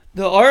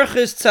The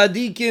Orchos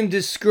Tzadikim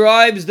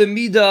describes the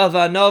midah of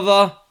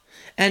anava,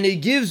 and he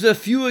gives a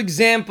few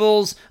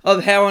examples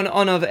of how an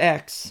anav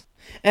acts.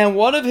 And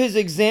one of his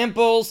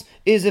examples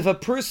is if a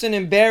person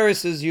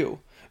embarrasses you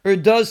or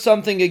does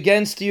something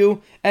against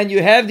you, and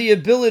you have the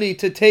ability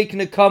to take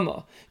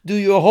nekama. Do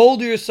you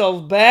hold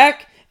yourself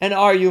back, and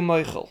are you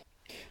moichel?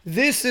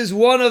 This is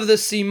one of the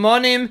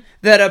simanim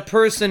that a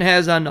person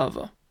has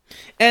anava.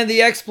 And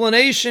the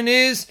explanation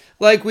is,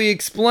 like we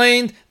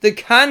explained, the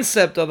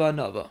concept of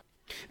anava.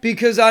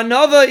 Because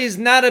anava is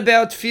not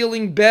about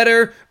feeling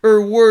better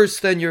or worse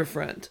than your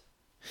friend.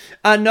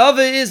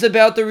 Anava is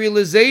about the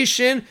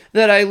realization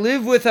that I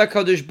live with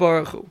HaKadosh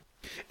Baruch Hu,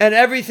 and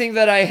everything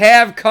that I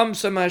have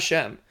comes from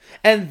Hashem.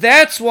 And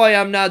that's why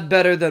I'm not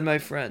better than my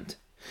friend.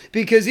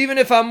 Because even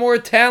if I'm more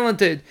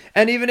talented,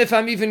 and even if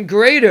I'm even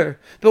greater,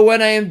 but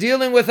when I am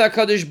dealing with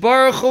HaKadosh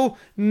Baruch Hu,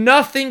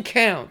 nothing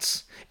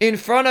counts. In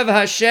front of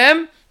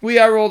Hashem, we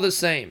are all the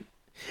same.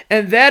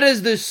 And that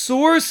is the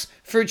source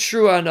for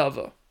true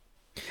anava.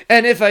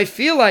 And if I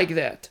feel like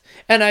that,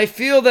 and I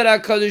feel that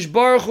HaKadosh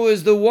Baruch Hu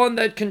is the one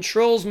that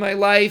controls my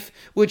life,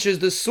 which is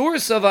the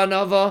source of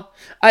anava,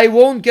 I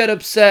won't get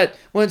upset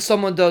when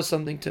someone does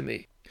something to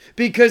me.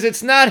 Because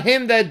it's not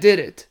him that did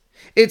it.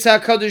 It's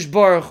HaKadosh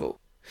Baruch Hu.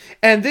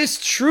 And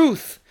this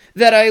truth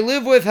that I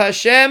live with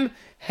Hashem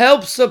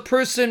helps a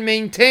person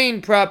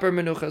maintain proper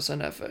menuchas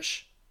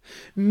hanefesh.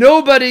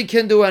 Nobody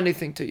can do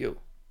anything to you.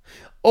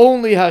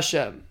 Only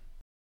Hashem.